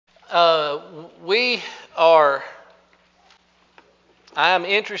We are, I am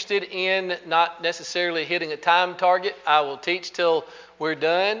interested in not necessarily hitting a time target. I will teach till we're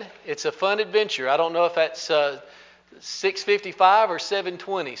done. It's a fun adventure. I don't know if that's 6:55 or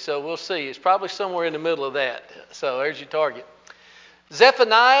 7:20, so we'll see. It's probably somewhere in the middle of that. So there's your target.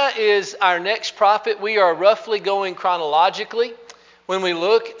 Zephaniah is our next prophet. We are roughly going chronologically. When we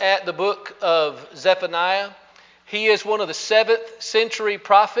look at the book of Zephaniah, he is one of the 7th century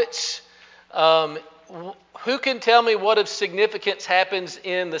prophets. Who can tell me what of significance happens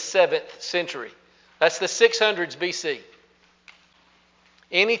in the 7th century? That's the 600s BC.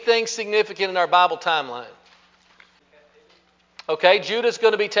 Anything significant in our Bible timeline? Okay, Judah's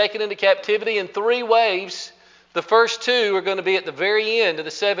going to be taken into captivity in 3 waves. The first 2 are going to be at the very end of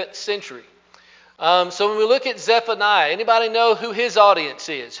the 7th century. So when we look at Zephaniah, anybody know who his audience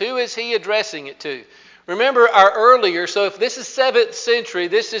is? Who is he addressing it to? Remember our earlier, so if this is 7th century,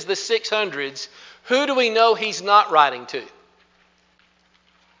 this is the 600s, who do we know he's not writing to?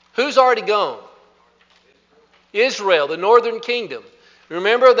 Who's already gone? Israel, the northern kingdom.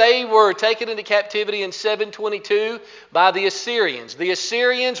 Remember, they were taken into captivity in 722 by the Assyrians. The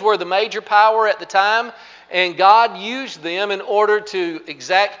Assyrians were the major power at the time, and God used them in order to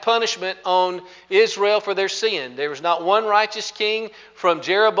exact punishment on Israel for their sin. There was not one righteous king from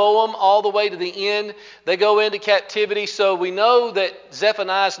Jeroboam all the way to the end. They go into captivity, so we know that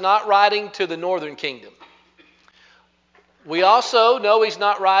Zephaniah is not writing to the northern kingdom. We also know he's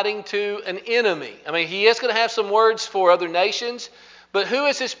not writing to an enemy. I mean, he is going to have some words for other nations, but who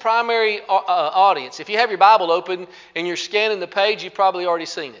is his primary audience? If you have your Bible open and you're scanning the page, you've probably already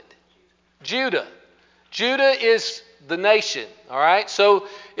seen it. Judah. Judah is the nation, all right? So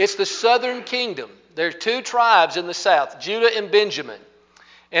it's the southern kingdom. There are 2 tribes in the south, Judah and Benjamin,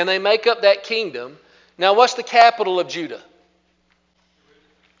 and they make up that kingdom. Now, what's the capital of Judah?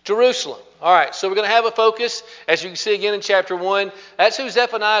 Jerusalem. All right, so we're going to have a focus, as you can see again in chapter 1. That's who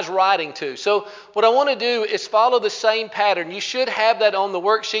Zephaniah is writing to. So what I want to do is follow the same pattern. You should have that on the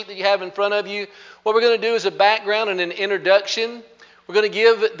worksheet that you have in front of you. What we're going to do is a background and an introduction. We're going to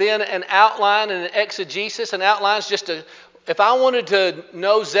give then an outline and an exegesis. An outline is just if I wanted to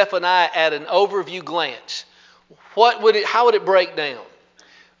know Zephaniah at an overview glance, how would it break down?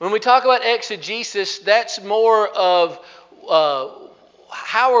 When we talk about exegesis, that's more of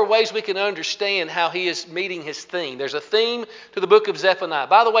how are ways we can understand how he is meeting his theme. There's a theme to the book of Zephaniah.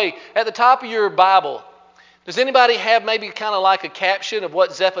 By the way, at the top of your Bible, does anybody have maybe kind of like a caption of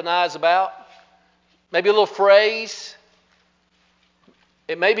what Zephaniah is about? Maybe a little phrase?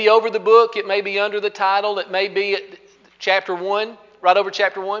 It may be over the book. It may be under the title. It may be at chapter 1, right over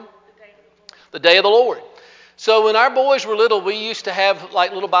chapter 1. The day of the Lord. So when our boys were little, we used to have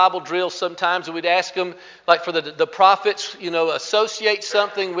like little Bible drills sometimes, and we'd ask them, like for the prophets, associate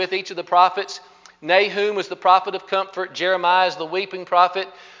something with each of the prophets. Nahum was the prophet of comfort. Jeremiah is the weeping prophet.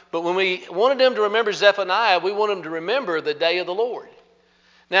 But when we wanted them to remember Zephaniah, we wanted them to remember the day of the Lord.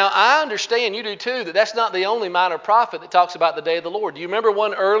 Now, I understand, you do too, that that's not the only minor prophet that talks about the day of the Lord. Do you remember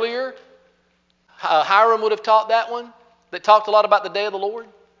one earlier? Hiram would have taught that one, that talked a lot about the day of the Lord?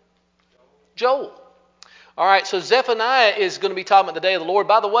 Joel. All right, so Zephaniah is going to be talking about the day of the Lord.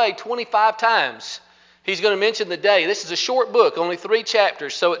 By the way, 25 times he's going to mention the day. This is a short book, only 3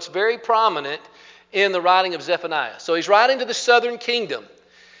 chapters, so it's very prominent in the writing of Zephaniah. So he's writing to the southern kingdom.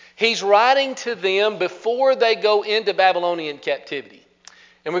 He's writing to them before they go into Babylonian captivity.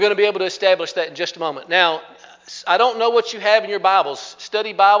 And we're going to be able to establish that in just a moment. Now, I don't know what you have in your Bibles.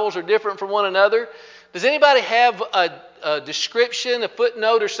 Study Bibles are different from one another. Does anybody have a description, a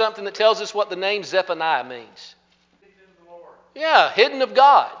footnote or something that tells us what the name Zephaniah means? Hidden of the Lord. Yeah, hidden of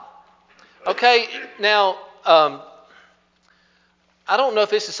God. Okay, now, I don't know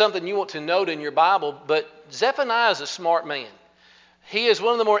if this is something you want to note in your Bible, but Zephaniah is a smart man. He is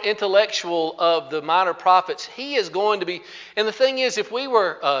one of the more intellectual of the minor prophets. He is going to be, and the thing is, if we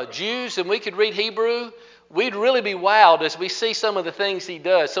were Jews and we could read Hebrew, we'd really be wowed as we see some of the things he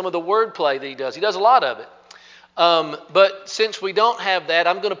does, some of the wordplay that he does. He does a lot of it. But since we don't have that,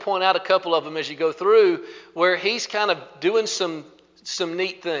 I'm going to point out a couple of them as you go through where he's kind of doing some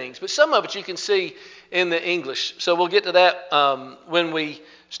neat things. But some of it you can see in the English. So we'll get to that when we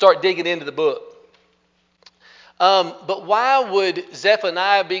start digging into the book. But why would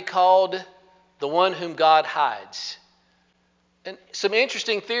Zephaniah be called the one whom God hides? And some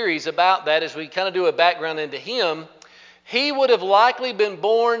interesting theories about that as we kind of do a background into him. He would have likely been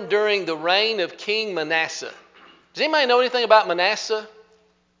born during the reign of King Manasseh. Does anybody know anything about Manasseh?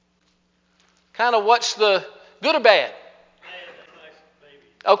 Kind of what's the good or bad?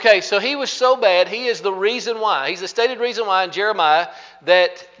 Okay, so he was so bad, he is the reason why. He's the stated reason why in Jeremiah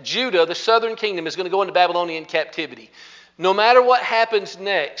that Judah, the southern kingdom, is going to go into Babylonian captivity. No matter what happens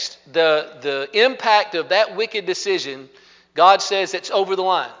next, the impact of that wicked decision, God says it's over the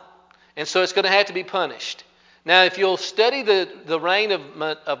line. And so it's going to have to be punished. Now, if you'll study the reign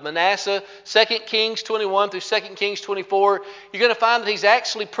of Manasseh, 2 Kings 21 through 2 Kings 24, you're going to find that he's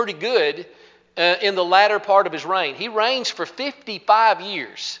actually pretty good in the latter part of his reign. He reigns for 55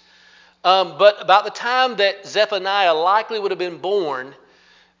 years. But about the time that Zephaniah likely would have been born,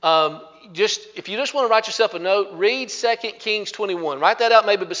 if you just want to write yourself a note, read 2 Kings 21. Write that out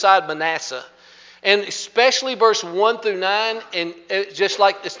maybe beside Manasseh. And especially verse 1 through 9, and it's just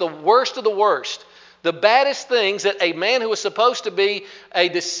like it's the worst of the worst. The baddest things that a man who was supposed to be a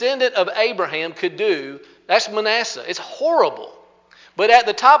descendant of Abraham could do, that's Manasseh. It's horrible. But at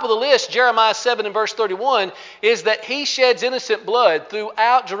the top of the list, Jeremiah 7 and verse 31, is that he sheds innocent blood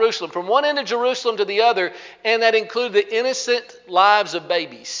throughout Jerusalem, from one end of Jerusalem to the other, and that included the innocent lives of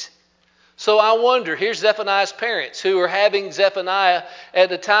babies. So I wonder, here's Zephaniah's parents who are having Zephaniah at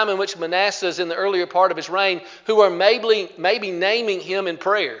the time in which Manasseh is in the earlier part of his reign, who are maybe naming him in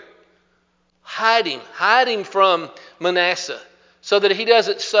prayer. Hide him from Manasseh so that he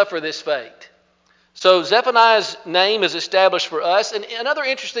doesn't suffer this fate. So Zephaniah's name is established for us. And another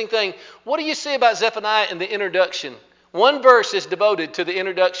interesting thing, what do you see about Zephaniah in the introduction? One verse is devoted to the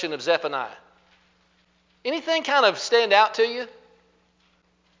introduction of Zephaniah. Anything kind of stand out to you?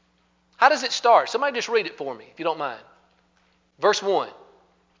 How does it start? Somebody just read it for me, if you don't mind. Verse 1.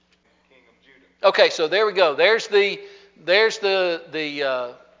 King of Judah. Okay, so there we go. There's the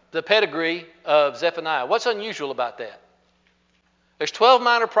pedigree of Zephaniah. What's unusual about that? There's 12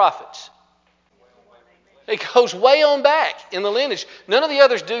 minor prophets. It goes way on back in the lineage. None of the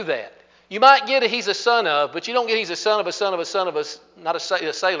others do that. You might get he's a son of, but you don't get he's a son of a son of a son of a, not a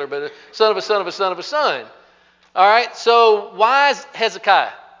sailor, but a son of a son of a son of a son. All right, so why is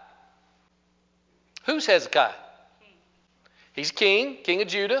Hezekiah? Who's Hezekiah? He's king of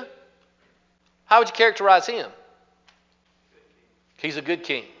Judah. How would you characterize him? He's a good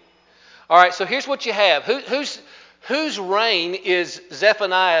king. All right, so here's what you have. Whose reign is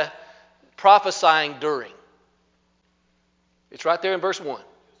Zephaniah prophesying during? It's right there in verse 1.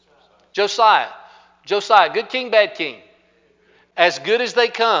 Josiah, good king, bad king. As good as they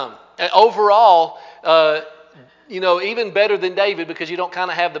come. Overall, even better than David because you don't kind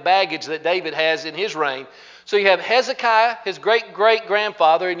of have the baggage that David has in his reign. So you have Hezekiah, his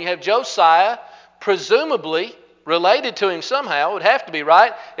great-great-grandfather, and you have Josiah, presumably related to him somehow. It would have to be,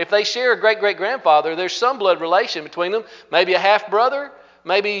 right? If they share a great-great-grandfather, there's some blood relation between them. Maybe a half-brother.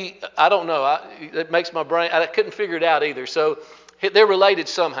 Maybe, I don't know. It makes my brain, I couldn't figure it out either. So they're related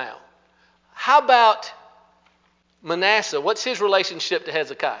somehow. How about Manasseh? What's his relationship to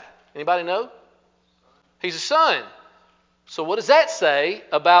Hezekiah? Anybody know? He's a son. So what does that say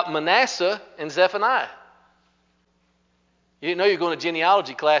about Manasseh and Zephaniah? You didn't know you were going to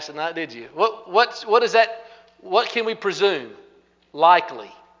genealogy class tonight, did you? What is that? What can we presume?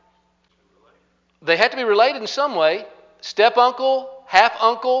 Likely. They have to be related in some way. Step uncle, half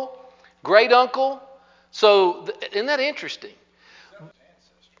uncle, great uncle. So isn't that interesting?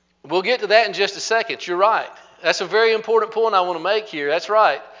 We'll get to that in just a second. You're right. That's a very important point I want to make here. That's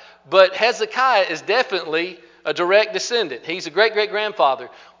right. But Hezekiah is definitely a direct descendant. He's a great-great-grandfather.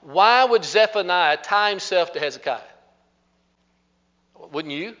 Why would Zephaniah tie himself to Hezekiah?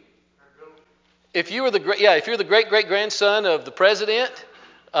 Wouldn't you? If you're the great-great-grandson of the president,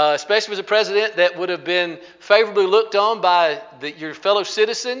 especially as a president that would have been favorably looked on by your fellow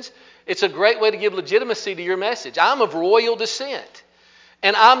citizens, it's a great way to give legitimacy to your message. I'm of royal descent.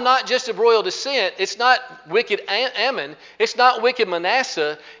 And I'm not just of royal descent. It's not wicked Ammon. It's not wicked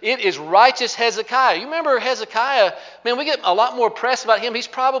Manasseh. It is righteous Hezekiah. You remember Hezekiah? Man, we get a lot more press about him. He's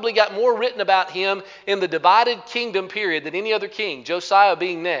probably got more written about him in the divided kingdom period than any other king, Josiah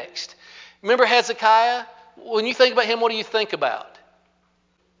being next. Remember Hezekiah? When you think about him, what do you think about?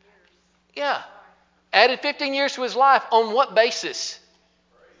 Yeah. Added 15 years to his life. On what basis?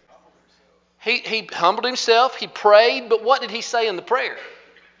 He humbled himself. He prayed. But what did he say in the prayer?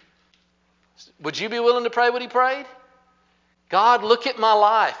 Would you be willing to pray what he prayed? God, look at my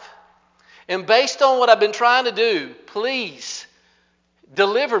life. And based on what I've been trying to do, please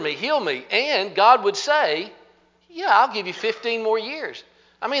deliver me, heal me. And God would say, yeah, I'll give you 15 more years.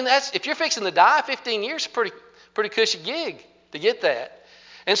 I mean, if you're fixing to die, 15 years is a pretty cushy gig to get that.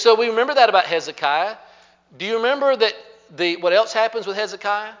 And so we remember that about Hezekiah. Do you remember that what else happens with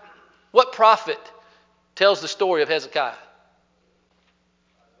Hezekiah? What prophet tells the story of Hezekiah?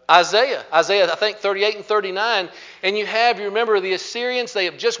 Isaiah, I think 38 and 39. And you remember the Assyrians, they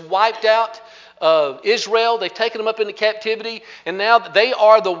have just wiped out Israel. They've taken them up into captivity. And now they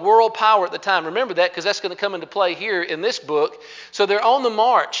are the world power at the time. Remember that, because that's going to come into play here in this book. So they're on the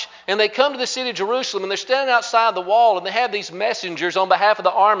march. And they come to the city of Jerusalem. And they're standing outside the wall. And they have these messengers on behalf of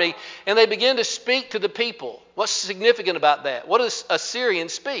the army. And they begin to speak to the people. What's significant about that? What does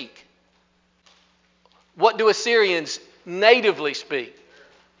Assyrians speak? What do Assyrians natively speak?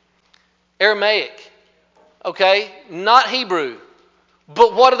 Aramaic, okay? Not Hebrew.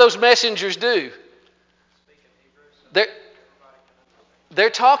 But what do those messengers do? They're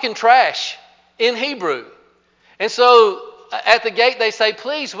talking trash in Hebrew. And so at the gate they say,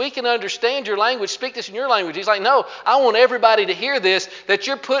 please, we can understand your language. Speak this in your language. He's like, no, I want everybody to hear this, that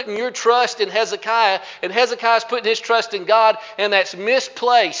you're putting your trust in Hezekiah, and Hezekiah's putting his trust in God, and that's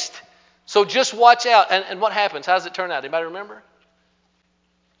misplaced. So just watch out. And what happens? How does it turn out? Anybody remember?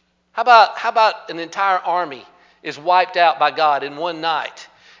 How about an entire army is wiped out by God in one night?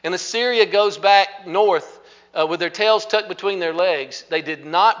 And Assyria goes back north with their tails tucked between their legs. They did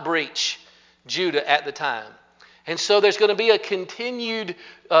not breach Judah at the time. And so there's going to be a continued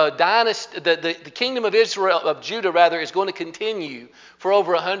dynasty. The kingdom of Judah is going to continue for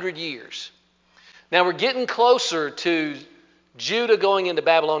over 100 years. Now we're getting closer to Judah going into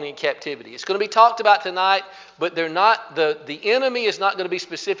Babylonian captivity. It's going to be talked about tonight, but the enemy is not going to be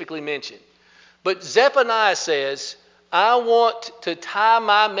specifically mentioned. But Zephaniah says, I want to tie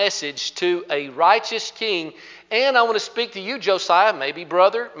my message to a righteous king, and I want to speak to you, Josiah, maybe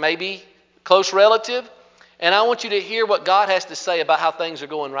brother, maybe close relative, and I want you to hear what God has to say about how things are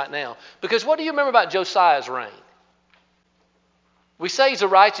going right now. Because what do you remember about Josiah's reign? We say he's a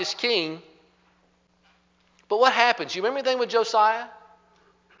righteous king, but what happens? You remember anything with Josiah?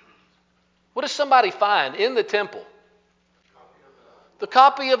 What does somebody find in the temple? The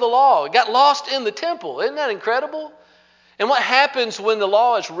copy of the law. It got lost in the temple. Isn't that incredible? And what happens when the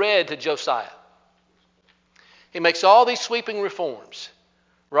law is read to Josiah? He makes all these sweeping reforms,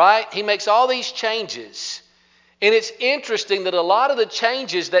 right? He makes all these changes. And it's interesting that a lot of the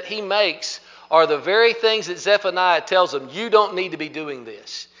changes that he makes are the very things that Zephaniah tells them, you don't need to be doing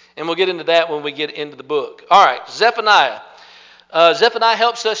this. And we'll get into that when we get into the book. All right, Zephaniah. Zephaniah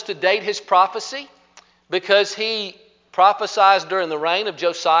helps us to date his prophecy because he prophesied during the reign of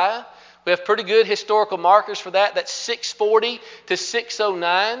Josiah. We have pretty good historical markers for that. That's 640 to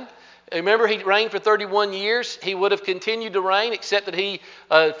 609. Remember, he reigned for 31 years. He would have continued to reign, except that he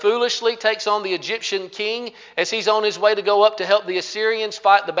foolishly takes on the Egyptian king as he's on his way to go up to help the Assyrians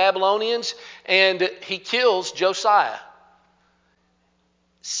fight the Babylonians, and he kills Josiah.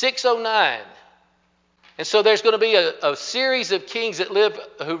 609. And so there's going to be a series of kings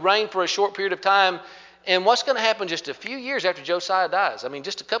who reign for a short period of time. And what's going to happen just a few years after Josiah dies? I mean,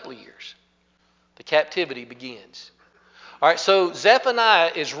 just a couple of years. The captivity begins. All right, so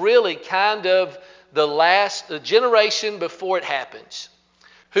Zephaniah is really kind of the generation before it happens,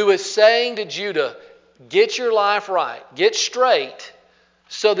 who is saying to Judah, get your life right, get straight,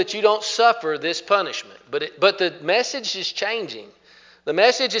 so that you don't suffer this punishment. But the message is changing. The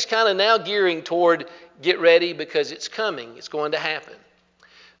message is kind of now gearing toward get ready because it's coming. It's going to happen.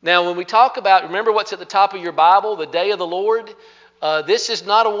 Now, when we talk about, remember what's at the top of your Bible, the day of the Lord? This is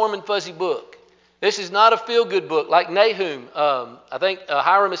not a warm and fuzzy book. This is not a feel-good book like Nahum. I think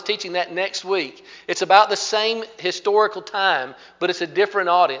Hiram is teaching that next week. It's about the same historical time, but it's a different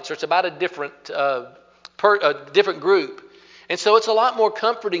audience, or it's about a different group. And so it's a lot more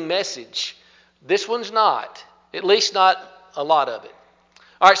comforting message. This one's not, at least not a lot of it.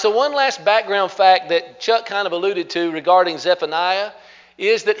 All right, so one last background fact that Chuck kind of alluded to regarding Zephaniah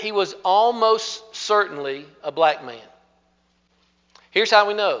is that he was almost certainly a black man. Here's how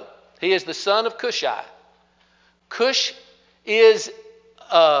we know. He is the son of Cushi. Cush is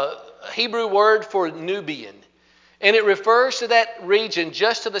a Hebrew word for Nubian. And it refers to that region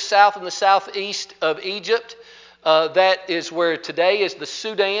just to the south and the southeast of Egypt. That is where today is the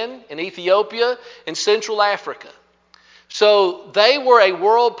Sudan and Ethiopia and Central Africa. So they were a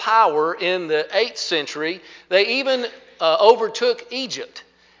world power in the 8th century. They even overtook Egypt.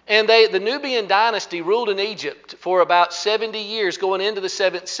 And the Nubian dynasty ruled in Egypt for about 70 years going into the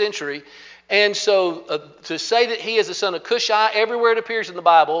 7th century. And so to say that he is the son of Cushi, everywhere it appears in the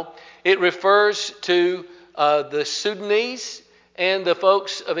Bible, it refers to the Sudanese and the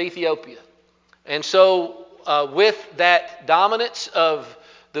folks of Ethiopia. And so with that dominance of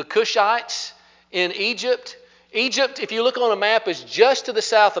the Cushites in Egypt, if you look on a map, is just to the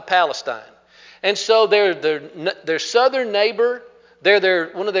south of Palestine. And so they're their southern neighbor. They're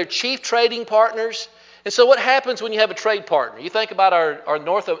one of their chief trading partners. And so what happens when you have a trade partner? You think about our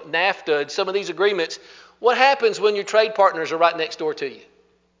North of NAFTA and some of these agreements. What happens when your trade partners are right next door to you?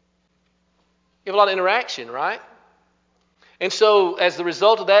 You have a lot of interaction, right? And so as the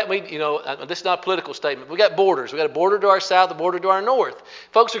result of that, this is not a political statement. We got borders. We got a border to our south, a border to our north.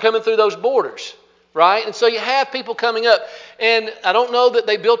 Folks are coming through those borders, right? And so you have people coming up. And I don't know that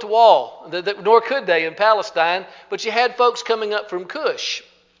they built a wall, nor could they in Palestine, but you had folks coming up from Cush.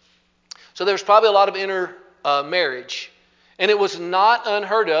 So there was probably a lot of intermarriage. And it was not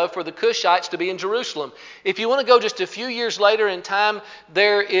unheard of for the Cushites to be in Jerusalem. If you want to go just a few years later in time,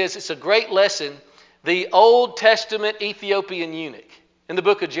 it's a great lesson, the Old Testament Ethiopian eunuch in the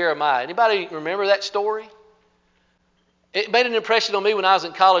book of Jeremiah. Anybody remember that story? It made an impression on me when I was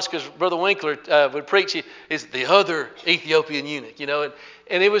in college because Brother Winkler would preach, is the other Ethiopian eunuch,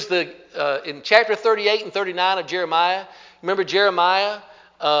 and it was in chapter 38 and 39 of Jeremiah. Remember Jeremiah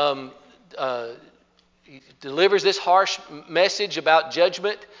he delivers this harsh message about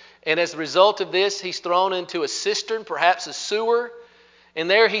judgment, and as a result of this, he's thrown into a cistern, perhaps a sewer, and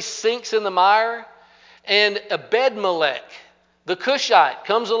there he sinks in the mire, and Ebed-Melech, the Cushite,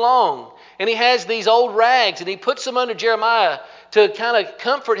 comes along, and he has these old rags, and he puts them under Jeremiah to kind of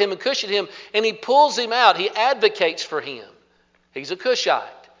comfort him and cushion him, and he pulls him out. He advocates for him. He's a Cushite.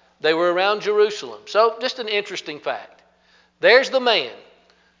 They were around Jerusalem. So just an interesting fact. There's the man,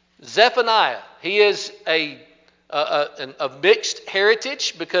 Zephaniah. He is of mixed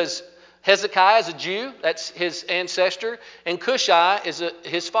heritage because Hezekiah is a Jew. That's his ancestor. And Cushai is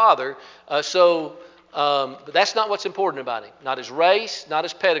his father. But that's not what's important about him. Not his race, not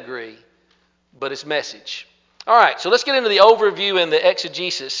his pedigree, but his message. All right, so let's get into the overview and the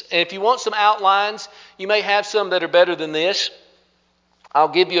exegesis. And if you want some outlines, you may have some that are better than this. I'll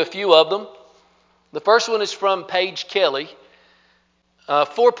give you a few of them. The first one is from Paige Kelly.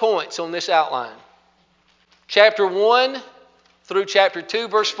 4 points on this outline. Chapter 1 through chapter 2,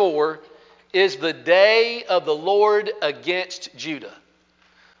 verse 4 is the day of the Lord against Judah.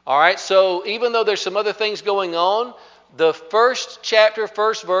 All right, so even though there's some other things going on, the first chapter,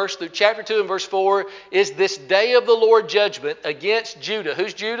 first verse through chapter 2 and verse 4 is this day of the Lord judgment against Judah.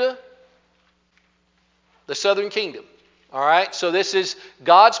 Who's Judah? The southern kingdom. All right, so this is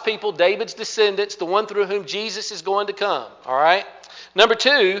God's people, David's descendants, the one through whom Jesus is going to come. All right. Number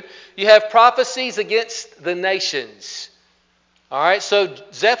 2, you have prophecies against the nations. All right, so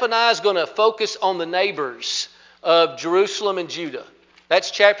Zephaniah is going to focus on the neighbors of Jerusalem and Judah.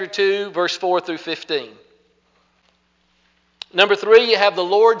 That's chapter 2, verse 4 through 15. Number 3, you have the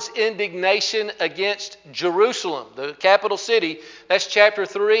Lord's indignation against Jerusalem, the capital city. That's chapter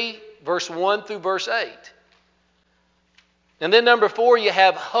 3, verse 1 through verse 8. And then number 4, you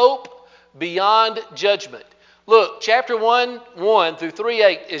have hope beyond judgment. Look, chapter 1 through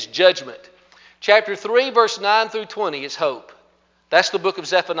 3:8 is judgment. Chapter 3, verse 9 through 20 is hope. That's the book of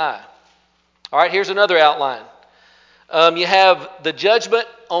Zephaniah. All right, here's another outline. You have the judgment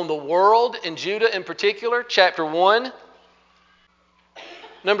on the world in Judah in particular, chapter 1.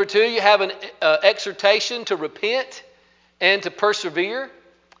 Number 2, you have an exhortation to repent and to persevere.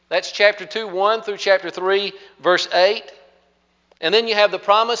 That's chapter 2, 1 through chapter 3, verse 8. And then you have the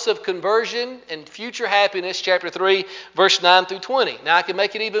promise of conversion and future happiness, chapter 3, verse 9 through 20. Now I can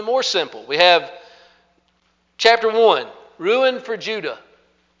make it even more simple. We have chapter 1, ruin for Judah.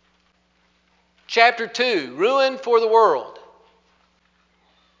 Chapter 2, ruin for the world.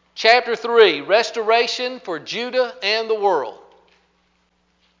 Chapter 3, restoration for Judah and the world.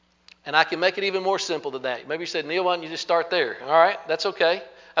 And I can make it even more simple than that. Maybe you said, Neal, why don't you just start there? All right, that's okay.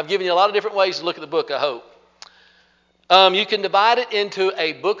 I've given you a lot of different ways to look at the book, I hope. You can divide it into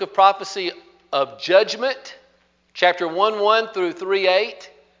a book of prophecy of judgment, chapter 1:1 through 3:8,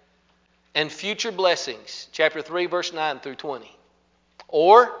 and future blessings, chapter 3, verse 9 through 20.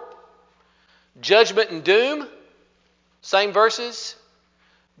 Or judgment and doom, same verses,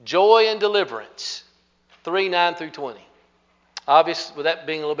 joy and deliverance, 3, 9 through 20. Obviously, with that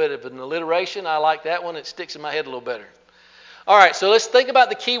being a little bit of an alliteration, I like that one. It sticks in my head a little better. All right, so let's think about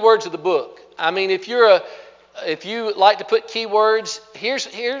the key words of the book. I mean, if you like to put key words,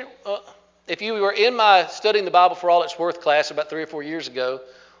 if you were in my Studying the Bible for All It's Worth class about 3 or 4 years ago,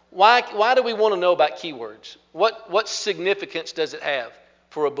 why do we want to know about keywords? What significance does it have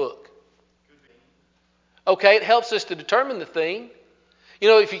for a book? Okay, it helps us to determine the theme. You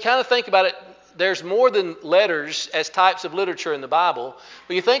know, if you kind of think about it, there's more than letters as types of literature in the Bible.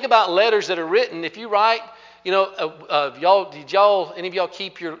 When you think about letters that are written, if you write, any of y'all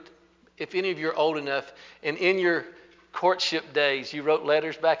keep your, if any of you are old enough, and in your courtship days, you wrote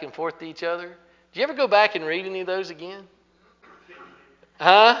letters back and forth to each other? Do you ever go back and read any of those again?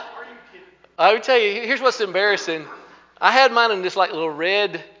 Huh? I would tell you, here's what's embarrassing. I had mine in this like little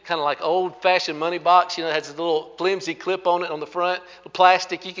red, kind of like old-fashioned money box. You know, it has a little flimsy clip on it on the front,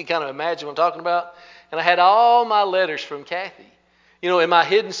 plastic. You can kind of imagine what I'm talking about. And I had all my letters from Kathy, you know, in my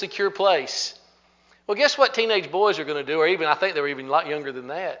hidden, secure place. Well, guess what teenage boys are going to do, or even I think they were even a lot younger than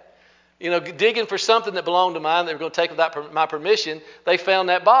that. You know, digging for something that belonged to mine they were going to take without my permission, they found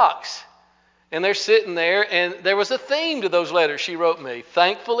that box. And they're sitting there, and there was a theme to those letters she wrote me.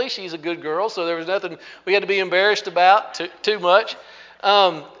 Thankfully, she's a good girl, so there was nothing we had to be embarrassed about too much.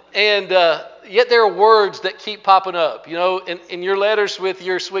 Yet there are words that keep popping up. You know, in your letters with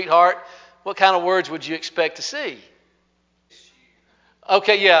your sweetheart, what kind of words would you expect to see?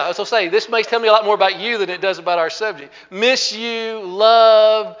 Okay, yeah, as I'll say, this may tell me a lot more about you than it does about our subject. Miss you,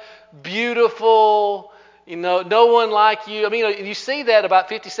 love, beautiful, you know, no one like you. I mean, you see that about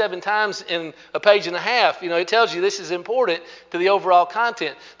 57 times in a page and a half. You know, it tells you this is important to the overall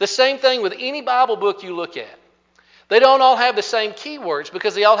content. The same thing with any Bible book you look at. They don't all have the same keywords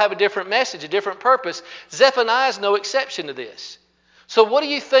because they all have a different message, a different purpose. Zephaniah is no exception to this. So what do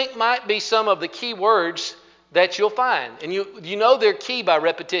you think might be some of the key words that you'll find? And you know they're key by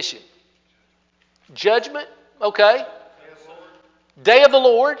repetition. Judgment, okay. Day of the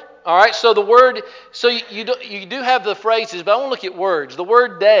Lord. All right, so the word, so you do have the phrases, but I want to look at words. The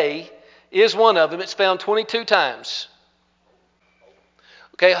word day is one of them. It's found 22 times.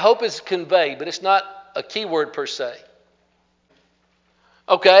 Okay, hope is conveyed, but it's not a key word per se.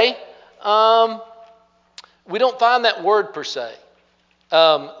 Okay, we don't find that word per se.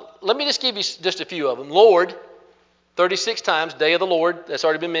 Let me just give you just a few of them. Lord, 36 times, day of the Lord, that's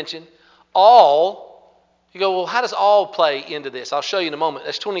already been mentioned. All. You go, well, how does all play into this? I'll show you in a moment.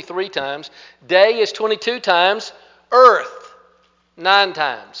 That's 23 times. Day is 22 times. Earth, 9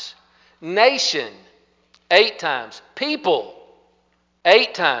 times. Nation, 8 times. People,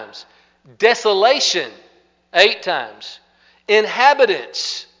 8 times. Desolation, 8 times.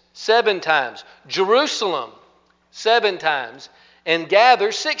 Inhabitants, 7 times. Jerusalem, 7 times. And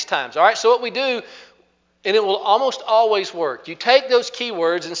gather, 6 times. All right, so what we do, and it will almost always work. You take those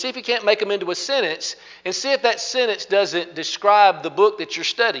keywords and see if you can't make them into a sentence and see if that sentence doesn't describe the book that you're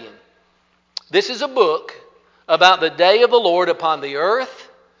studying. This is a book about the day of the Lord upon the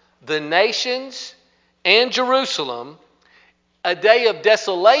earth, the nations, and Jerusalem, a day of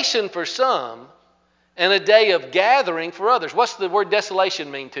desolation for some, and a day of gathering for others. What's the word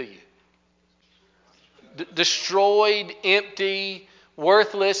desolation mean to you? Destroyed, empty,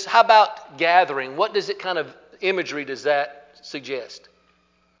 worthless. How about gathering? What does it kind of imagery does that suggest?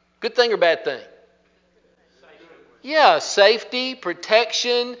 Good thing or bad thing? Yeah, safety,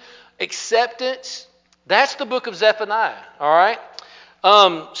 protection, acceptance. That's the book of Zephaniah, all right?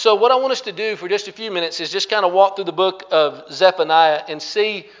 So what I want us to do for just a few minutes is just kind of walk through the book of Zephaniah and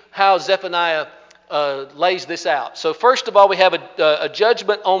see how Zephaniah lays this out. So first of all, we have a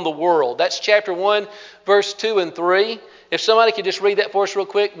judgment on the world. That's chapter 1, verse 2 and 3. If somebody could just read that for us real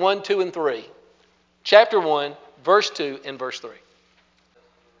quick, 1, 2, and 3. Chapter 1, verse 2, and verse 3.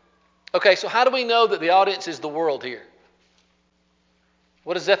 Okay, so how do we know that the audience is the world here?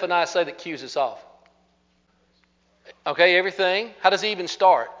 What does Zephaniah say that cues us off? Okay, everything. How does he even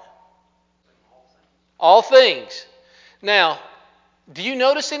start? All things. Now, do you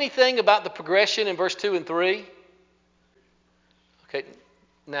notice anything about the progression in verse 2 and 3? Okay.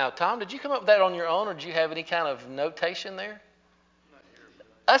 Now, Tom, did you come up with that on your own, or did you have any kind of notation there?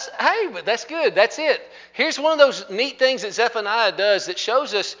 Hey, but that's good. That's it. Here's one of those neat things that Zephaniah does that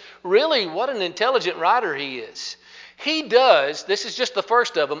shows us really what an intelligent writer he is. He does, this is just the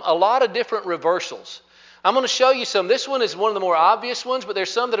first of them, a lot of different reversals. I'm going to show you some. This one is one of the more obvious ones, but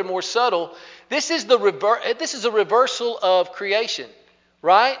there's some that are more subtle. This is a reversal of creation,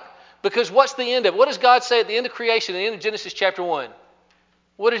 right? Because what's the end of it? What does God say at the end of creation, at the end of Genesis chapter 1?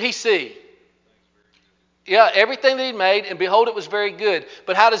 What did he see? Yeah, everything that he made, and behold, it was very good.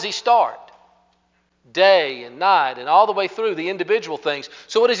 But how does he start? Day and night and all the way through the individual things.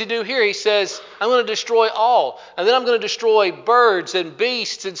 So what does he do here? He says, I'm going to destroy all. And then I'm going to destroy birds and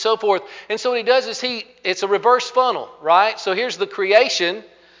beasts and so forth. And so what he does is it's a reverse funnel, right? So here's the creation.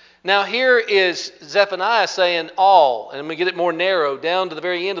 Now here is Zephaniah saying all. And I'm going to get it more narrow down to the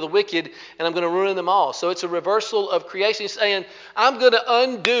very end of the wicked. And I'm going to ruin them all. So it's a reversal of creation. He's saying, I'm going to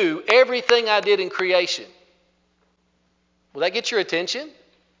undo everything I did in creation. Will that get your attention?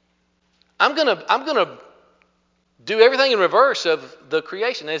 I'm going to do everything in reverse of the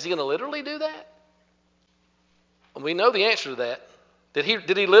creation. Is he going to literally do that? Well, we know the answer to that. Did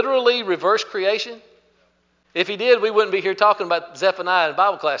he literally reverse creation? If he did, we wouldn't be here talking about Zephaniah in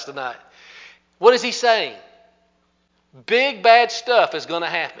Bible class tonight. What is he saying? Big bad stuff is going to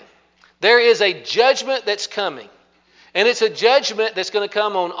happen. There is a judgment that's coming. And it's a judgment that's going to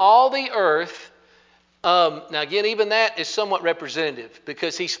come on all the earth. Now again, even that is somewhat representative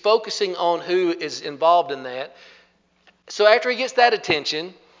because he's focusing on who is involved in that. So after he gets that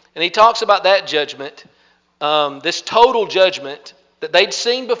attention, and he talks about that judgment, this total judgment that they'd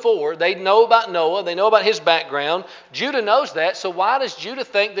seen before, they know about Noah, they know about his background. Judah knows that, so why does Judah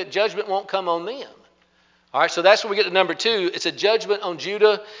think that judgment won't come on them? All right, so that's where we get to number 2. It's a judgment on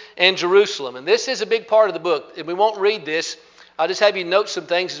Judah and Jerusalem. And this is a big part of the book. And we won't read this. I'll just have you note some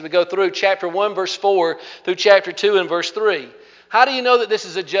things as we go through chapter 1, verse 4 through chapter 2 and verse 3. How do you know that this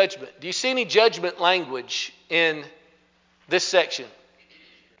is a judgment? Do you see any judgment language in this section?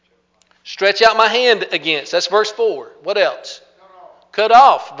 Stretch out my hand against. That's verse 4. What else? Cut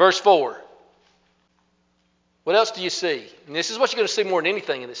off, verse 4. What else do you see? And this is what you're going to see more than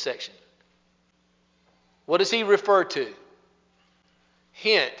anything in this section. What does he refer to?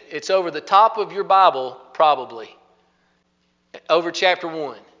 Hint, it's over the top of your Bible, probably. Over chapter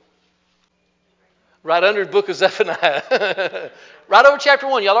 1. Right under the book of Zephaniah. Right over chapter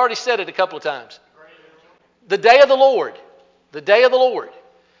 1. Y'all already said it a couple of times. The day of the Lord. The day of the Lord.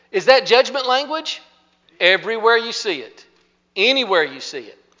 Is that judgment language? Everywhere you see it. Anywhere you see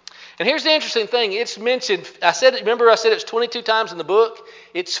it. And here's the interesting thing. It's mentioned, remember I said it's 22 times in the book?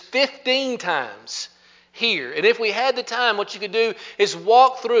 It's 15 times here. And if we had the time, what you could do is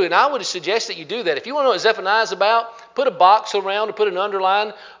walk through, and I would suggest that you do that. If you want to know what Zephaniah is about, put a box around or put an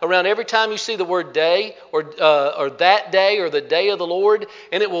underline around every time you see the word day or that day or the day of the Lord,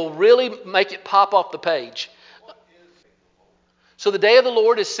 and it will really make it pop off the page. So the day of the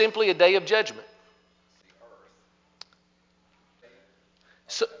Lord is simply a day of judgment.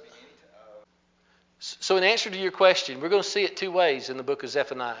 So in answer to your question, we're going to see it 2 ways in the book of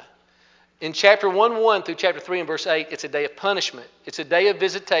Zephaniah. In chapter 1:1 through chapter 3 and verse 8, it's a day of punishment. It's a day of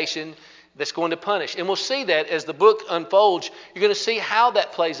visitation that's going to punish. And we'll see that as the book unfolds. You're going to see how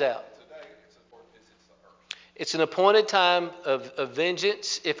that plays out. It's an appointed time of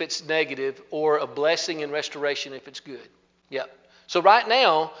vengeance if it's negative or a blessing and restoration if it's good. Yep. So right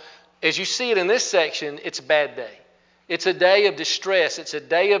now, as you see it in this section, it's a bad day. It's a day of distress. It's a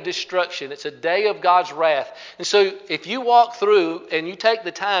day of destruction. It's a day of God's wrath. And so if you walk through and you take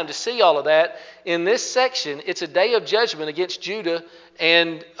the time to see all of that, in this section, it's a day of judgment against Judah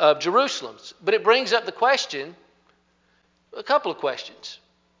and Jerusalem. But it brings up the question, a couple of questions.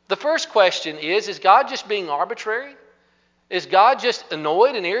 The first question is God just being arbitrary? Is God just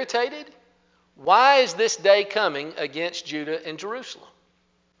annoyed and irritated? Why is this day coming against Judah and Jerusalem?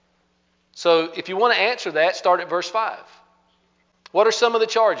 So if you want to answer that, start at verse 5. What are some of the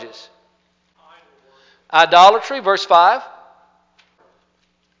charges? Idolatry, verse 5.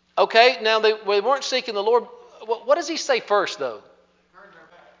 Okay, now they weren't seeking the Lord. What does he say first, though?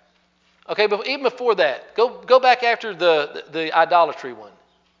 Okay, but even before that, go back after the idolatry one.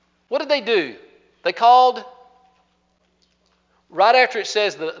 What did they do? They called, right after it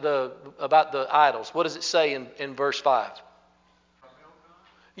says about the idols, what does it say in verse 5?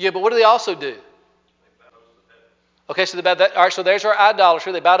 Yeah, but what do they also do? Okay, so they bowed that. All right, so there's our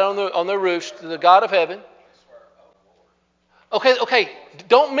idolatry. They bowed on their roofs to the God of heaven. Okay,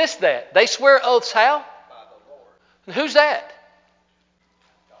 don't miss that. They swear oaths how? Who's that?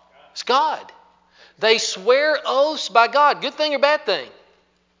 It's God. They swear oaths by God. Good thing or bad thing?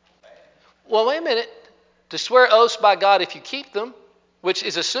 Well, wait a minute. To swear oaths by God if you keep them, which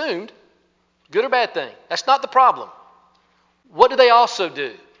is assumed, good or bad thing? That's not the problem. What do they also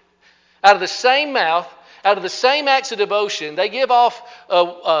do? Out of the same mouth, out of the same acts of devotion, they give off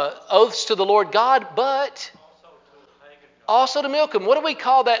oaths to the Lord God, but also to Milcom. What do we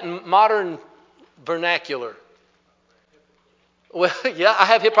call that in modern vernacular? Well, yeah, I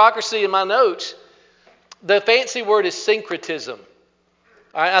have hypocrisy in my notes. The fancy word is syncretism.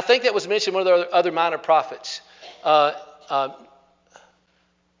 All right, I think that was mentioned in one of the other minor prophets. I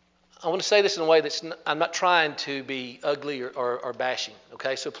want to say this in a way that's I'm not trying to be ugly or bashing.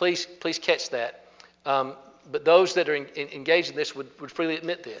 Okay, so please catch that. But those that are engaged in this would freely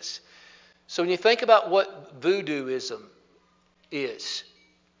admit this. So when you think about what voodooism is,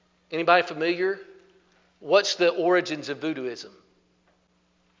 anybody familiar? What's the origins of voodooism?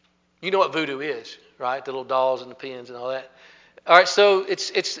 You know what voodoo is, right? The little dolls and the pins and all that. All right, so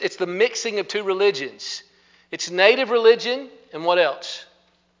it's the mixing of two religions. It's native religion and what else?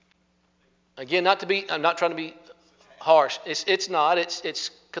 Again, I'm not trying to be harsh. It's not.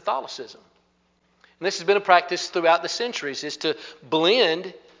 It's Catholicism. And this has been a practice throughout the centuries, is to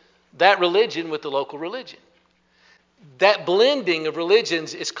blend that religion with the local religion. That blending of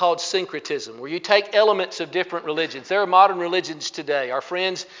religions is called syncretism, where you take elements of different religions. There are modern religions today. Our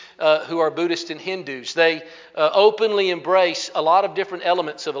friends who are Buddhists and Hindus, they openly embrace a lot of different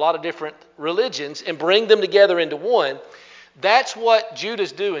elements of a lot of different religions and bring them together into one. That's what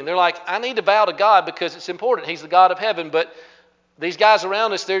Judah's doing. They're like, I need to bow to God because it's important. He's the God of heaven. But these guys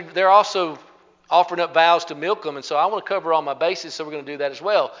around us, they're also offering up vows to milk them. And so I want to cover all my bases, so we're going to do that as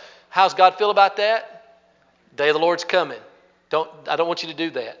well. How's God feel about that? Day of the Lord's coming. I don't want you to do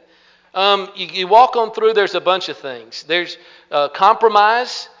that. You walk on through, there's a bunch of things. There's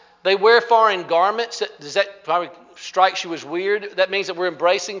compromise. They wear foreign garments. Does that probably strikes you as weird? That means that we're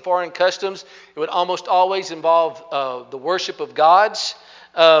embracing foreign customs. It would almost always involve the worship of gods.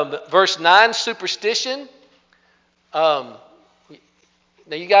 Verse 9, superstition. Now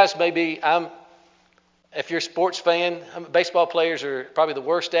you guys may be, if you're a sports fan, baseball players are probably the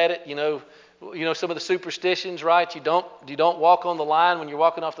worst at it. You know some of the superstitions, right? You don't walk on the line when you're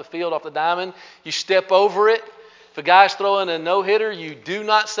walking off the field, off the diamond. You step over it. If a guy's throwing a no-hitter, you do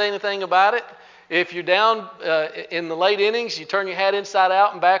not say anything about it. If you're down in the late innings, you turn your hat inside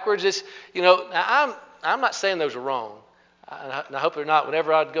out and backwards. I'm not saying those are wrong. And I hope they're not.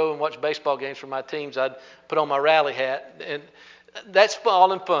 Whenever I'd go and watch baseball games for my teams, I'd put on my rally hat. And that's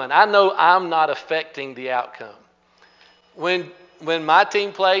all in fun. I know I'm not affecting the outcome. When my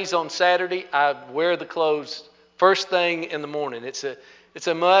team plays on Saturday, I wear the clothes first thing in the morning. It's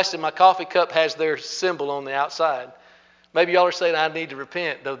a must, and my coffee cup has their symbol on the outside. Maybe y'all are saying I need to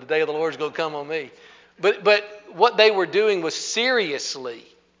repent, though the day of the Lord is going to come on me. But what they were doing was seriously,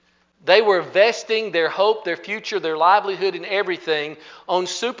 they were vesting their hope, their future, their livelihood, and everything on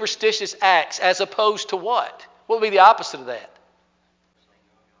superstitious acts, as opposed to what? What would be the opposite of that?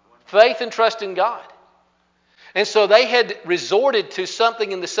 Faith and trust in God. And so they had resorted to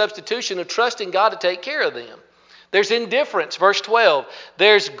something in the substitution of trusting God to take care of them. There's indifference, verse 12.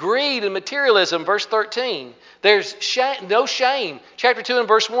 There's greed and materialism, verse 13. There's no shame. Chapter 2 and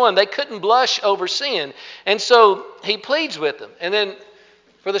verse 1, they couldn't blush over sin. And so he pleads with them. And then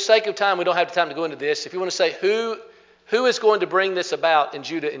for the sake of time, we don't have time to go into this. If you want to say who is going to bring this about in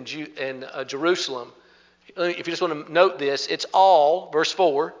Judah and Jerusalem, if you just want to note this, it's all, verse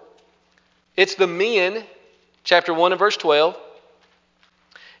 4. It's the men, chapter 1 and verse 12.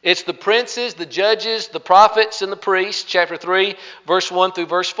 It's the princes, the judges, the prophets, and the priests, chapter 3, verse 1 through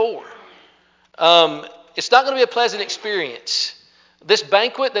verse 4. It's not going to be a pleasant experience. This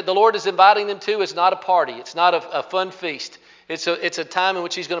banquet that the Lord is inviting them to is not a party. It's not a fun feast. It's a time in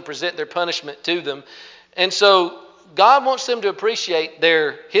which He's going to present their punishment to them. And so God wants them to appreciate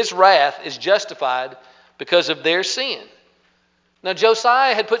His wrath is justified because of their sin. Now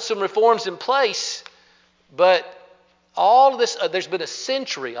Josiah had put some reforms in place, but all of this, there's been a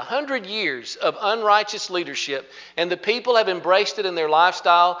century, 100 years of unrighteous leadership, and the people have embraced it in their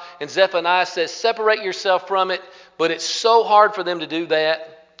lifestyle. And Zephaniah says, separate yourself from it, but it's so hard for them to do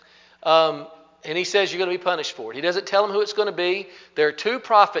that. And he says you're going to be punished for it. He doesn't tell them who it's going to be. There are two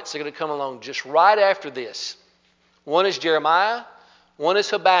prophets that are going to come along just right after this. One is Jeremiah, one is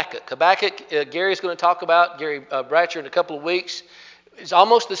Habakkuk. Habakkuk, Gary is going to talk about, Gary Bratcher, in a couple of weeks. It's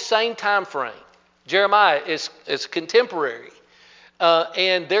almost the same time frame. Jeremiah is contemporary,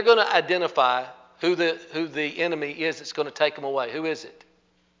 and they're going to identify who the enemy is that's going to take them away. Who is it?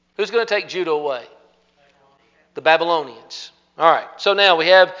 Who's going to take Judah away? The Babylonians. All right, so now we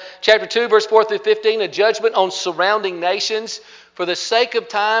have chapter 2, verse 4 through 15, a judgment on surrounding nations. For the sake of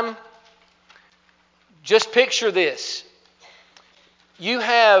time, just picture this. You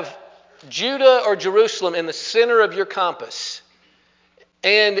have Judah or Jerusalem in the center of your compass.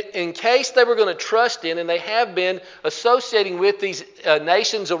 And in case they were going to trust in, and they have been associating with these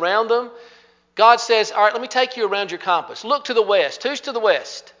nations around them, God says, all right, let me take you around your compass. Look to the west. Who's to the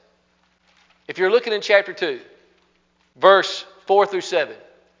west? If you're looking in chapter 2, verse 4 through 7.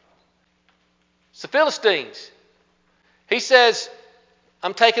 It's the Philistines. He says,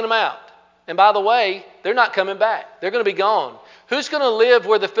 I'm taking them out. And by the way, they're not coming back. They're going to be gone. Who's going to live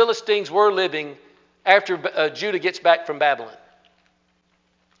where the Philistines were living after Judah gets back from Babylon?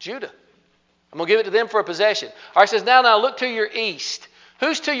 Judah. I'm going to give it to them for a possession. All right, it says, now look to your east.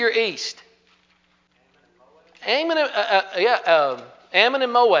 Who's to your east? Ammon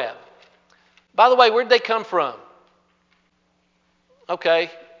and Moab. By the way, where'd they come from?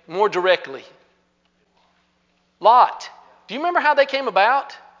 Okay, more directly. Lot. Do you remember how they came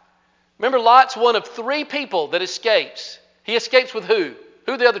about? Remember, Lot's one of 3 people that escapes. He escapes with who?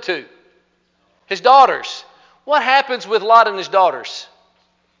 Who are the other 2? His daughters. What happens with Lot and his daughters?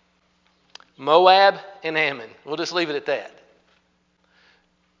 Moab and Ammon. We'll just leave it at that.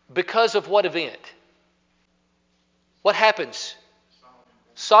 Because of what event? What happens?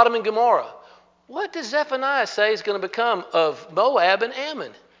 Sodom and Gomorrah. What does Zephaniah say is going to become of Moab and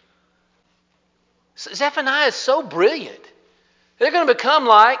Ammon? Zephaniah is so brilliant. They're going to become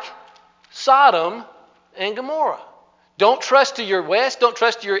like Sodom and Gomorrah. Don't trust to your west. Don't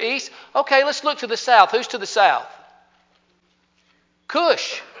trust to your east. Okay, let's look to the south. Who's to the south?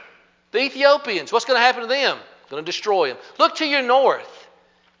 Cush. The Ethiopians. What's going to happen to them? Going to destroy them. Look to your north.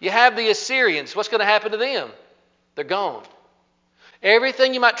 You have the Assyrians. What's going to happen to them? They're gone.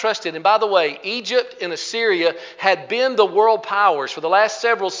 Everything you might trust in. And by the way, Egypt and Assyria had been the world powers for the last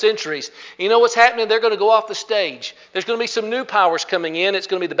several centuries. You know what's happening? They're going to go off the stage. There's going to be some new powers coming in. It's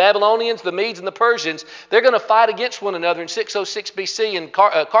going to be the Babylonians, the Medes, and the Persians. They're going to fight against one another in 606 BC in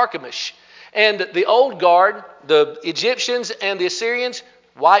Carchemish. And the old guard, the Egyptians and the Assyrians,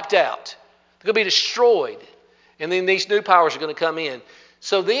 wiped out. They're going to be destroyed. And then these new powers are going to come in.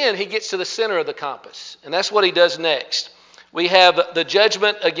 So then he gets to the center of the compass. And that's what he does next. We have the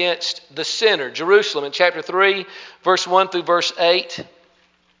judgment against the sinner, Jerusalem, in chapter 3, verse 1 through verse 8. There's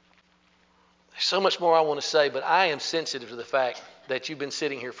so much more I want to say, but I am sensitive to the fact that you've been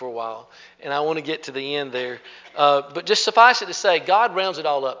sitting here for a while, and I want to get to the end there. But just suffice it to say, God rounds it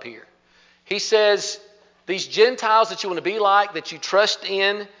all up here. He says, these Gentiles that you want to be like, that you trust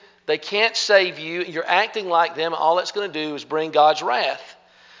in, they can't save you. You're acting like them. All that's going to do is bring God's wrath.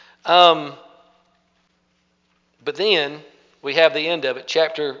 But then we have the end of it,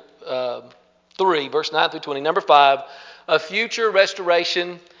 chapter 3, verse 9 through 20. Number 5, a future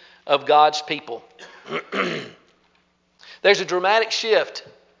restoration of God's people. There's a dramatic shift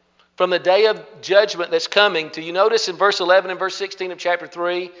from the day of judgment that's coming to, you notice in verse 11 and verse 16 of chapter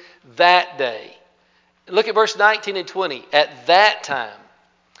 3, that day. Look at verse 19 and 20. At that time,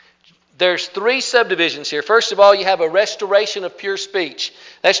 there's 3 subdivisions here. First of all, you have a restoration of pure speech.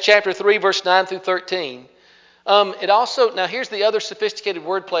 That's chapter 3, verse 9 through 13. It also, now here's the other sophisticated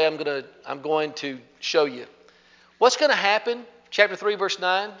wordplay I'm going to show you. What's going to happen? Chapter 3, verse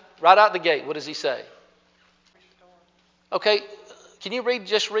 9, right out the gate. What does he say? Okay, can you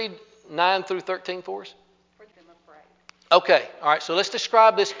just read 9 through 13 for us? Okay, all right, so let's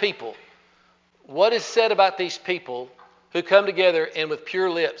describe this people. What is said about these people who come together and with pure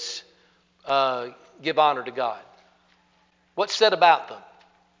lips give honor to God? What's said about them?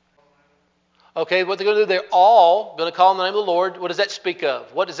 Okay, what they're going to do, they're all going to call on the name of the Lord. What does that speak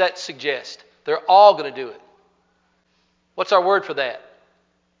of? What does that suggest? They're all going to do it. What's our word for that?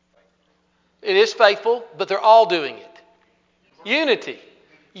 It is faithful, but they're all doing it. Unity.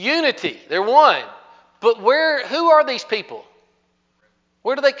 Unity. They're one. But who are these people?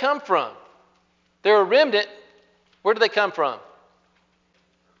 Where do they come from? They're a remnant. Where do they come from?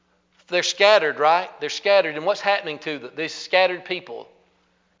 They're scattered, right? They're scattered. And what's happening to these scattered people?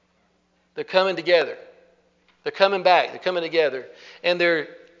 They're coming together. They're coming back. They're coming together. And they're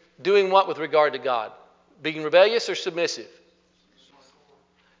doing what with regard to God? Being rebellious or submissive?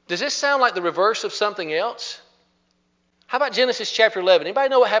 Does this sound like the reverse of something else? How about Genesis chapter 11? Anybody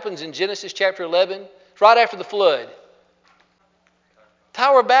know what happens in Genesis chapter 11? It's right after the flood.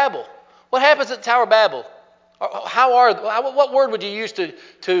 Tower of Babel. What happens at the Tower of Babel? What word would you use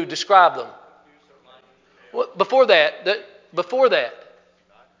to describe them? Before that.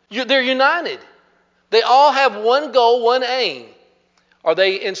 They're united. They all have one goal, one aim. Are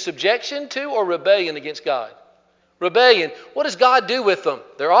they in subjection to or rebellion against God? Rebellion. What does God do with them?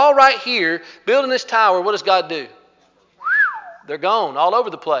 They're all right here building this tower. What does God do? They're gone all over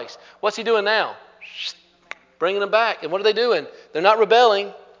the place. What's he doing now? Bringing them back. And what are they doing? They're not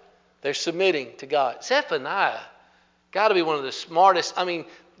rebelling. They're submitting to God. Zephaniah got to be one of the smartest. I mean,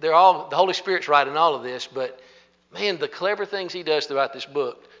 the Holy Spirit's writing all of this, but man, the clever things he does throughout this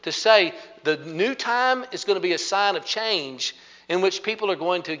book. To say the new time is going to be a sign of change in which people are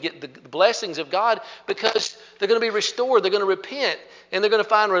going to get the blessings of God because they're going to be restored, they're going to repent, and they're going to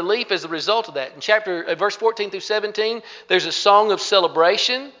find relief as a result of that. In verse 14 through 17, there's a song of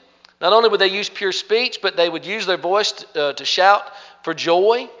celebration. Not only would they use pure speech, but they would use their voice to shout for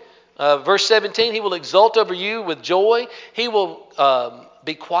joy. Verse 17, he will exult over you with joy. He will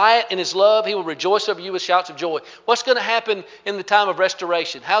be quiet in his love. He will rejoice over you with shouts of joy. What's going to happen in the time of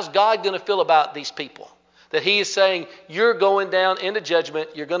restoration? How's God going to feel about these people? That he is saying, you're going down into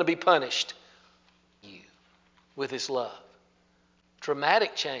judgment. You're going to be punished. With his love.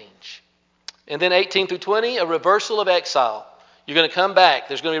 Dramatic change. And then 18 through 20, a reversal of exile. You're going to come back.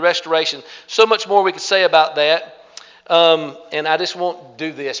 There's going to be restoration. So much more we could say about that. And I just won't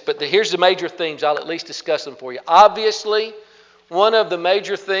do this. But here's the major themes. I'll at least discuss them for you. Obviously, one of the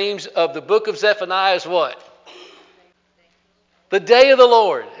major themes of the book of Zephaniah is what? The day of the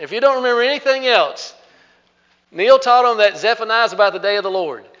Lord. If you don't remember anything else, Neal taught them that Zephaniah is about the day of the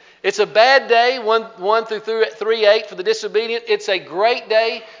Lord. It's a bad day, 1 through 3:8 for the disobedient. It's a great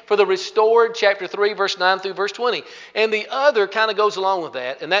day for the restored, chapter 3, verse 9 through verse 20. And the other kind of goes along with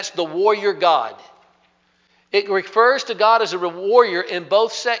that, and that's the warrior God. It refers to God as a warrior in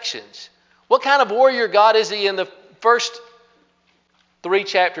both sections. What kind of warrior God is he in the first 3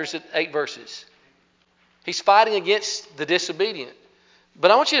 chapters at 8 verses? He's fighting against the disobedient. But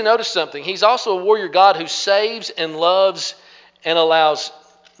I want you to notice something. He's also a warrior God who saves and loves and allows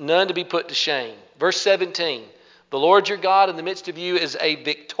none to be put to shame. Verse 17, the Lord your God in the midst of you is a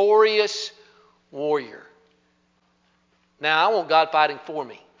victorious warrior. Now, I want God fighting for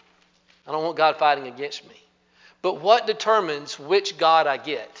me. I don't want God fighting against me. But what determines which God I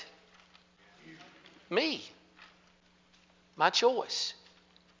get? Me. My choice.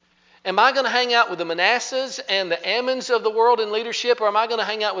 Am I going to hang out with the Manassehs and the Ammons of the world in leadership, or am I going to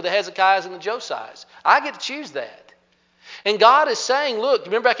hang out with the Hezekiahs and the Josiahs? I get to choose that. And God is saying, look,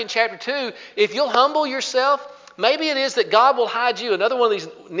 remember back in chapter 2, if you'll humble yourself, maybe it is that God will hide you. Another one of these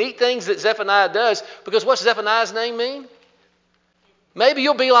neat things that Zephaniah does, because what's Zephaniah's name mean? Maybe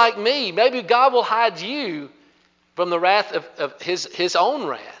you'll be like me. Maybe God will hide you from the wrath of his own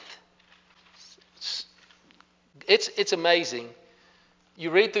wrath. It's amazing. You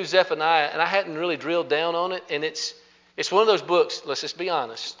read through Zephaniah, and I hadn't really drilled down on it, and it's one of those books, let's just be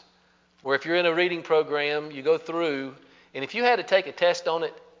honest, where if you're in a reading program, you go through, and if you had to take a test on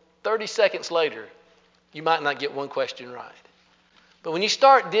it, 30 seconds later, you might not get one question right. But when you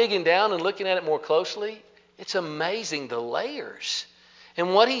start digging down and looking at it more closely, it's amazing the layers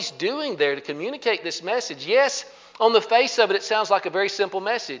and what he's doing there to communicate this message. Yes, on the face of it, it sounds like a very simple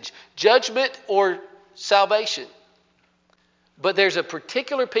message. Judgment or salvation. But there's a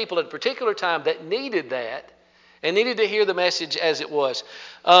particular people at a particular time that needed that and needed to hear the message as it was.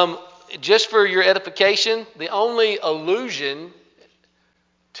 Just for your edification, the only allusion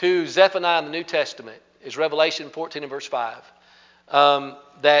to Zephaniah in the New Testament is Revelation 14 and verse 5.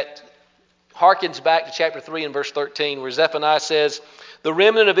 That harkens back to chapter 3 and verse 13, where Zephaniah says, the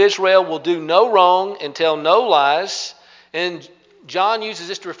remnant of Israel will do no wrong and tell no lies. And John uses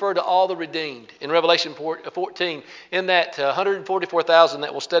this to refer to all the redeemed in Revelation 14, in that 144,000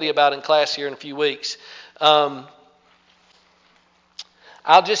 that we'll study about in class here in a few weeks. I'll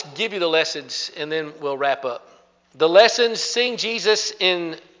just give you the lessons and then we'll wrap up. The lessons, seeing Jesus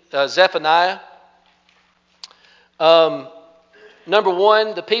in Zephaniah. Number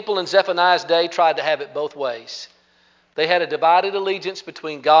one, the people in Zephaniah's day tried to have it both ways. They had a divided allegiance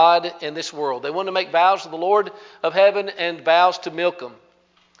between God and this world. They wanted to make vows to the Lord of heaven and vows to Milcom.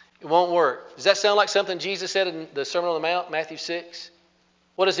 It won't work. Does that sound like something Jesus said in the Sermon on the Mount, Matthew 6?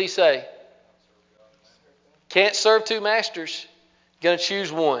 What does he say? Can't serve two masters. Going to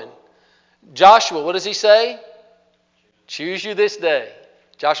choose one. Joshua, what does he say? Choose you this day.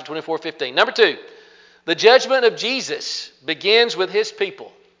 Joshua 24:15. Number two, the judgment of Jesus begins with his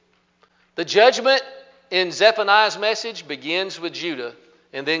people. The judgment in Zephaniah's message begins with Judah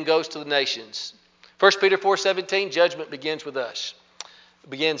and then goes to the nations. 1 Peter 4:17, judgment begins with us. It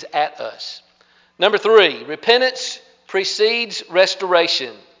begins at us. Number three, repentance precedes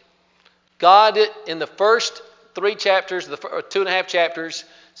restoration. God, in the first 3 chapters, the 2.5 chapters,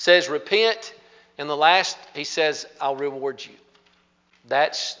 says repent. And the last, he says, I'll reward you.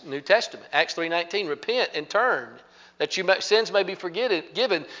 That's New Testament. Acts 3:19, repent and turn, that your sins may be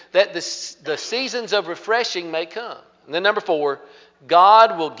forgiven, that the seasons of refreshing may come. And then number 4,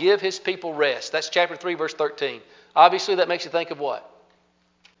 God will give his people rest. That's chapter 3, verse 13. Obviously, that makes you think of what?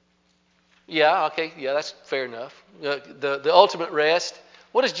 Yeah, okay, yeah, that's fair enough. The ultimate rest.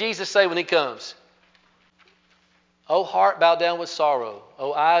 What does Jesus say when he comes? O heart bowed down with sorrow,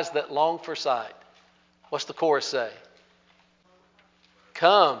 O eyes that long for sight. What's the chorus say?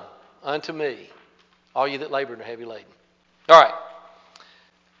 Come unto me, all you that labor and are heavy laden. All right.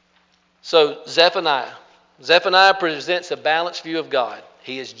 So Zephaniah. Zephaniah presents a balanced view of God.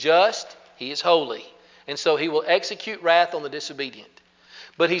 He is just, he is holy, and so he will execute wrath on the disobedient.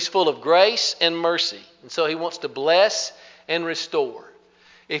 But he's full of grace and mercy, and so he wants to bless and restore.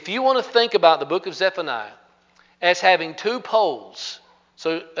 If you want to think about the book of Zephaniah as having 2 poles,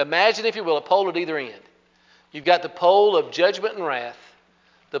 so imagine, if you will, a pole at either end. You've got the pole of judgment and wrath,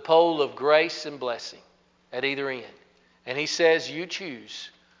 the pole of grace and blessing at either end. And he says you choose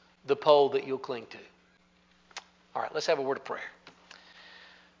the pole that you'll cling to. All right, let's have a word of prayer.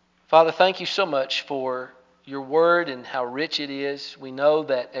 Father, thank you so much for your word and how rich it is. We know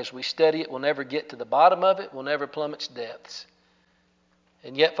that as we study it, we'll never get to the bottom of it. We'll never plumb its depths.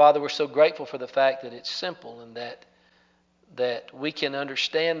 And yet, Father, we're so grateful for the fact that it's simple and that that we can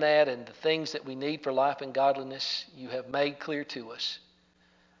understand that, and the things that we need for life and godliness you have made clear to us.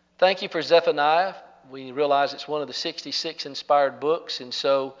 Thank you for Zephaniah. We realize it's one of the 66 inspired books, and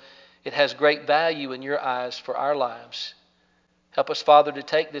so it has great value in your eyes for our lives. Help us, Father, to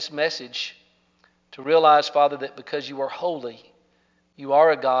take this message, to realize, Father, that because you are holy, you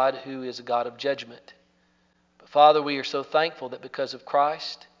are a God who is a God of judgment. But Father, we are so thankful that because of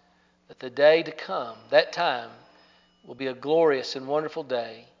Christ, that the day to come, that time, will be a glorious and wonderful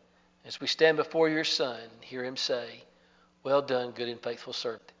day as we stand before your Son and hear him say, "Well done, good and faithful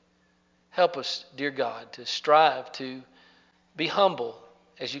servant." Help us, dear God, to strive to be humble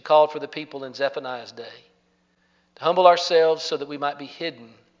as you called for the people in Zephaniah's day. To humble ourselves so that we might be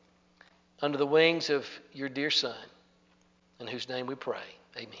hidden under the wings of your dear Son, in whose name we pray.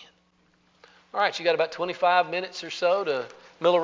 Amen. All right, you got about 25 minutes or so to